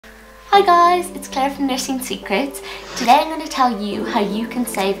Hi guys, it's Claire from Nursing Secrets. Today I'm going to tell you how you can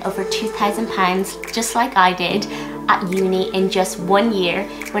save over £2,000 just like I did at uni in just 1 year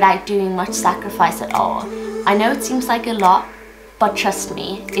without doing much sacrifice at all. I know it seems like a lot, but trust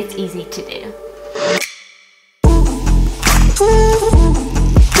me, it's easy to do.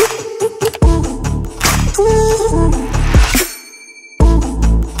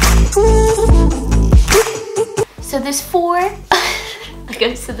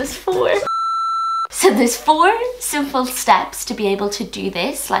 So there's four simple steps to be able to do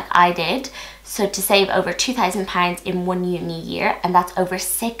this like I did. So to save over £2,000 in 1 uni year, and that's over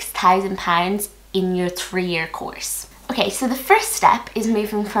 £6,000 in your 3-year course. Okay, so the first step is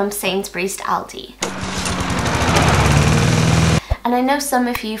moving from Sainsbury's to Aldi. And I know some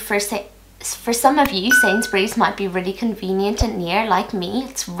of you, for some of you, Sainsbury's might be really convenient and near, like me.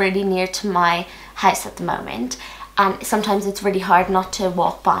 It's really near to my house at the moment. And sometimes it's really hard not to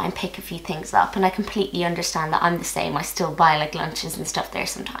walk by and pick a few things up, and I completely understand that. I'm the same. I still buy like lunches and stuff there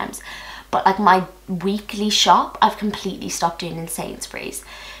sometimes, but like my weekly shop I've completely stopped doing in Sainsbury's.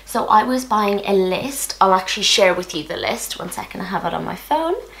 So I was buying a list. I'll actually share with you the list. 1 second, I have it on my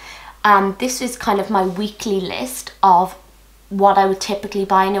phone. This is kind of my weekly list of what I would typically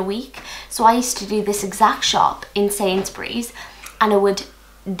buy in a week. So I used to do this exact shop in Sainsbury's, and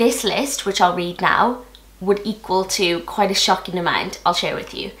this list, which I'll read now, would equal to quite a shocking amount. I'll share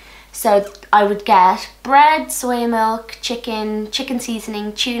with you. So I would get bread, soy milk, chicken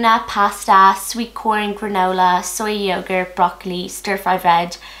seasoning, tuna, pasta, sweet corn, granola, soy yogurt, broccoli, stir-fry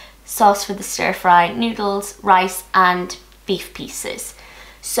veg, sauce for the stir-fry, noodles, rice and beef pieces.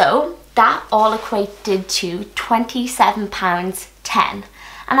 So that all equated to £27.10.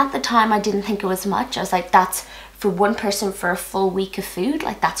 And at the time I didn't think it was much. I was like, that's for one person for a full week of food,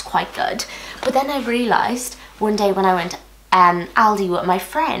 like that's quite good. But then I realised one day when I went Aldi with my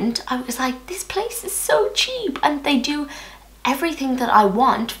friend, I was like, this place is so cheap and they do everything that I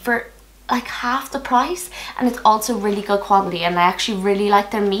want for like half the price, and it's also really good quality, and I actually really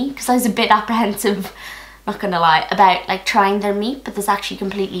like their meat, because I was a bit apprehensive, not gonna lie, about like trying their meat, but there's actually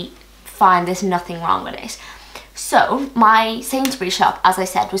completely fine, there's nothing wrong with it. So my Sainsbury's shop, as I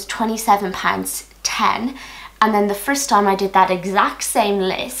said, was £27.10. And then the first time I did that exact same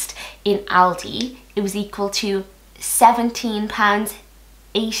list in Aldi, it was equal to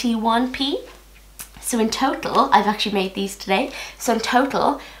 £17.81p. So in total, I've actually made these today. So in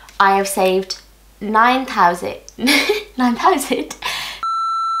total, I have saved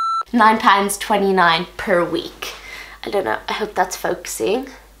 £9.29 per week. I don't know, I hope that's focusing.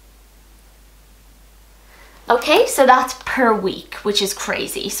 Okay, so that's per week, which is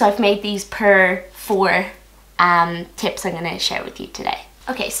crazy. So I've made these per 4 tips I'm going to share with you today.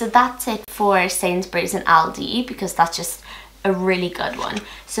 Okay, so that's it for Sainsbury's and Aldi, because that's just a really good one.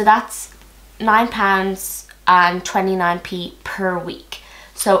 So that's £9.29 per week.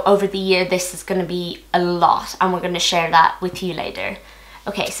 So over the year, this is going to be a lot, and we're going to share that with you later.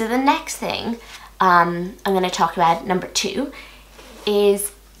 Okay, so the next thing I'm going to talk about, number 2,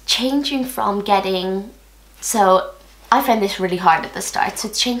 is changing from getting... So I found this really hard at the start. So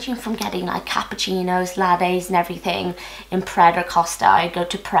it's changing from getting like cappuccinos, lattes and everything in Pret or Costa. I go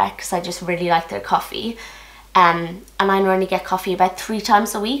to Pret because I just really like their coffee. And I normally get coffee about 3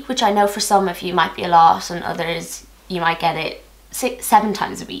 times a week, which I know for some of you might be a lot, and others you might get it 7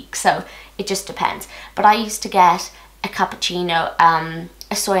 times a week. So it just depends. But I used to get a cappuccino, a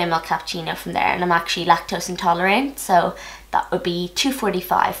soy milk cappuccino from there, and I'm actually lactose intolerant. So that would be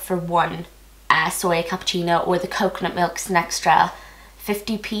 £2.45 for one soy cappuccino, or the coconut milk's an extra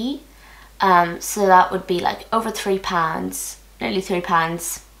 50p. So that would be like over £3, nearly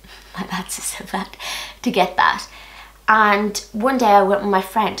 £3. My maths is so bad, to get that. And one day I went with my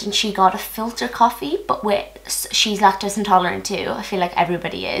friend and she got a filter coffee, but she's lactose intolerant too. I feel like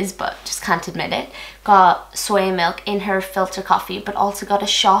everybody is, but just can't admit it. Got soy milk in her filter coffee, but also got a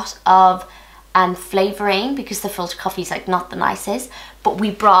shot of flavouring, because the filter coffee is like not the nicest. But we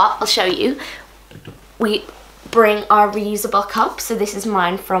brought, I'll show you, we bring our reusable cup. So this is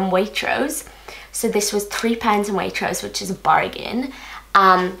mine from Waitrose. So this was £3 in Waitrose, which is a bargain.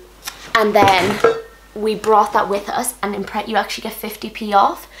 And then we brought that with us, and in Pret you actually get 50p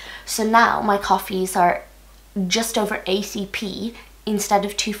off. So now my coffees are just over 80p instead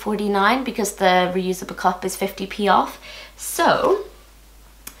of £2.49, because the reusable cup is 50p off. So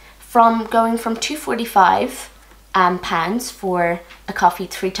from going from £2.45 pounds for a coffee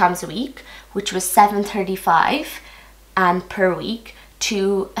 3 times a week, which was £7.35 per week,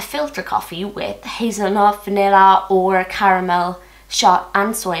 to a filter coffee with hazelnut, vanilla or caramel shot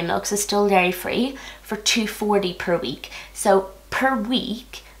and soy milk, so still dairy free, for £2.40 per week. So per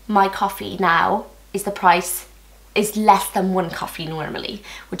week my coffee now is the price is less than one coffee normally,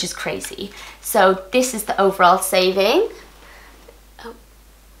 which is crazy. So this is the overall saving.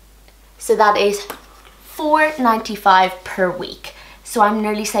 So that is $4.95 per week. So I'm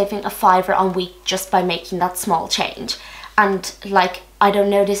nearly saving a £5 a week just by making that small change. And like, I don't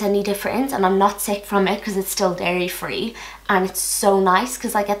notice any difference, and I'm not sick from it because it's still dairy free, and it's so nice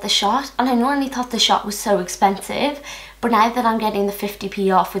because I get the shot. And I normally thought the shot was so expensive, but now that I'm getting the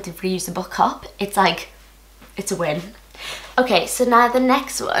 50p off with the reusable cup, it's like, it's a win. Okay, so now the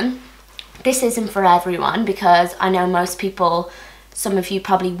next one, this isn't for everyone because I know most people, some of you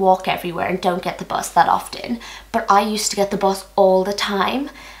probably walk everywhere and don't get the bus that often, but I used to get the bus all the time.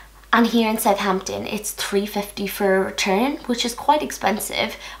 And here in Southampton, it's £3.50 for a return, which is quite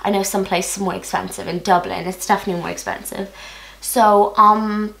expensive. I know some places are more expensive. In Dublin, it's definitely more expensive. So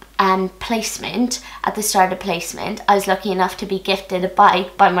placement, at the start of placement, I was lucky enough to be gifted a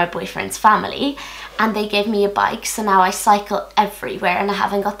bike by my boyfriend's family, and they gave me a bike. So now I cycle everywhere, and I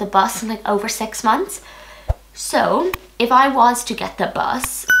haven't got the bus in like over 6 months. So if I was to get the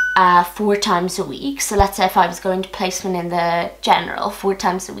bus 4 times a week, so let's say if I was going to placement in the general 4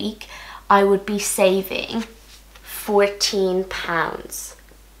 times a week, I would be saving £14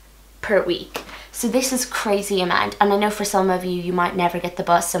 per week. So this is crazy amount, and I know for some of you, you might never get the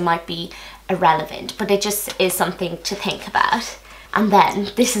bus, so it might be irrelevant, but it just is something to think about. And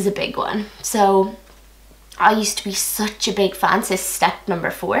then this is a big one. So I used to be such a big fan, so tip number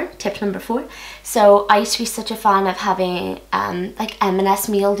 4. So I used to be such a fan of having like M&S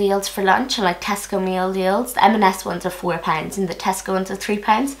meal deals for lunch, and like Tesco meal deals. The M&S ones are £4 and the Tesco ones are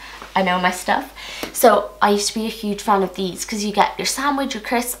 £3. I know my stuff. So I used to be a huge fan of these because you get your sandwich, your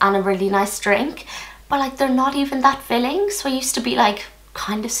crisps, and a really nice drink, but like they're not even that filling. So I used to be like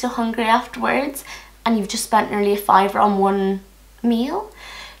kind of still hungry afterwards, and you've just spent nearly a £5 on one meal.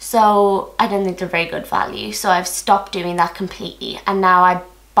 So I don't think they're very good value. So I've stopped doing that completely. And now I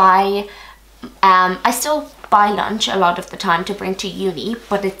buy, I still buy lunch a lot of the time to bring to uni,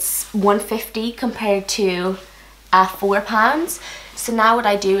 but it's £1.50 compared to £4. So now what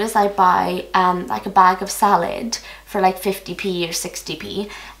I do is I buy like a bag of salad for like 50p or 60p,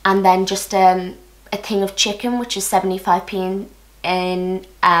 and then just a thing of chicken, which is 75p in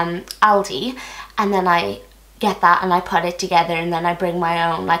Aldi, and then I get that and I put it together, and then I bring my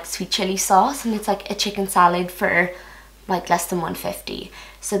own like sweet chili sauce, and it's like a chicken salad for like less than £1.50.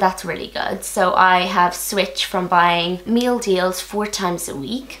 So that's really good. So I have switched from buying meal deals 4 times a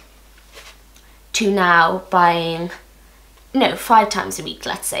week to now buying, no, 5 times a week,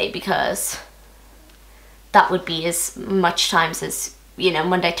 let's say, because that would be as much times as, you know,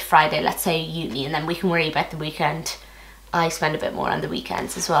 Monday to Friday, let's say uni, and then we can worry about the weekend. I spend a bit more on the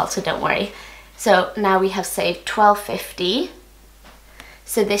weekends as well, so don't worry. So now we have saved £12.50.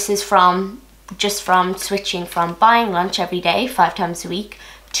 So this is from just from switching from buying lunch every day 5 times a week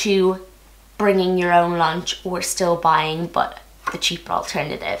to bringing your own lunch or still buying but the cheaper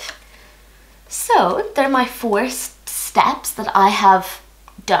alternative. So they're my 4 steps that I have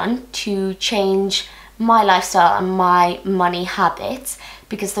done to change my lifestyle and my money habits,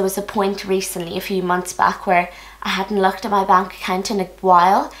 because there was a point recently, a few months back, where I hadn't looked at my bank account in a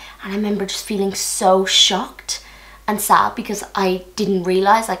while, and I remember just feeling so shocked and sad because I didn't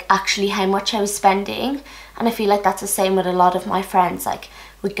realise like actually how much I was spending. And I feel like that's the same with a lot of my friends, like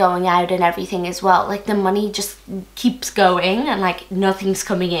with going out and everything as well. Like the money just keeps going and like nothing's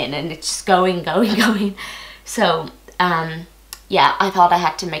coming in, and it's just going. So yeah, I thought I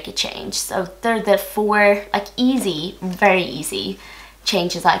had to make a change. So they're the 4 like easy, very easy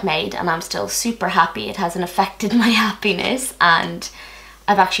changes I've made, and I'm still super happy. It hasn't affected my happiness, and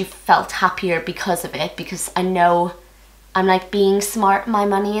I've actually felt happier because of it, because I know I'm like being smart with my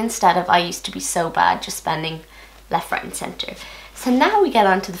money instead of I used to be so bad just spending left, right and centre. So now we get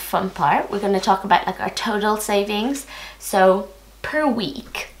on to the fun part. We're going to talk about like our total savings. So per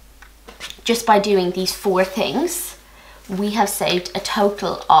week, just by doing these 4 things, we have saved a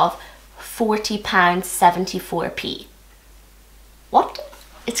total of £40.74p. What?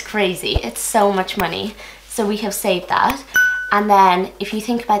 It's crazy. It's so much money. So we have saved that. And then if you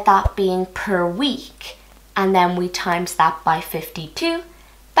think about that being per week, and then we times that by 52,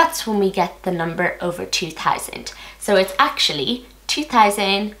 that's when we get the number over 2,000. So it's actually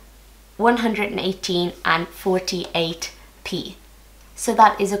 2,118.48p. So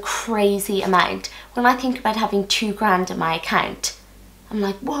that is a crazy amount. When I think about having £2,000 in my account, I'm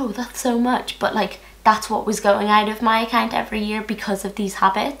like, whoa, that's so much. But like, that's what was going out of my account every year because of these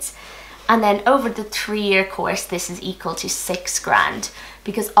habits. And then over the 3-year course, this is equal to 6 grand,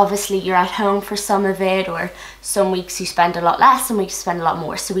 because obviously you're at home for some of it, or some weeks you spend a lot less, some weeks you spend a lot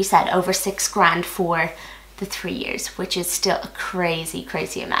more. So we said over 6 grand for the 3 years, which is still a crazy,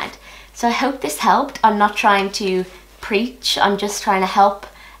 crazy amount. So I hope this helped. I'm not trying to preach, I'm just trying to help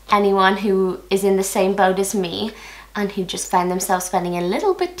anyone who is in the same boat as me and who just found themselves spending a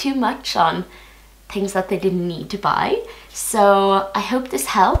little bit too much on things that they didn't need to buy. So I hope this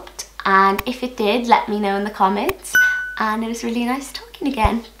helped, and if it did, let me know in the comments. And it was really nice talking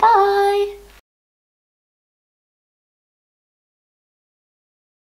again. Bye!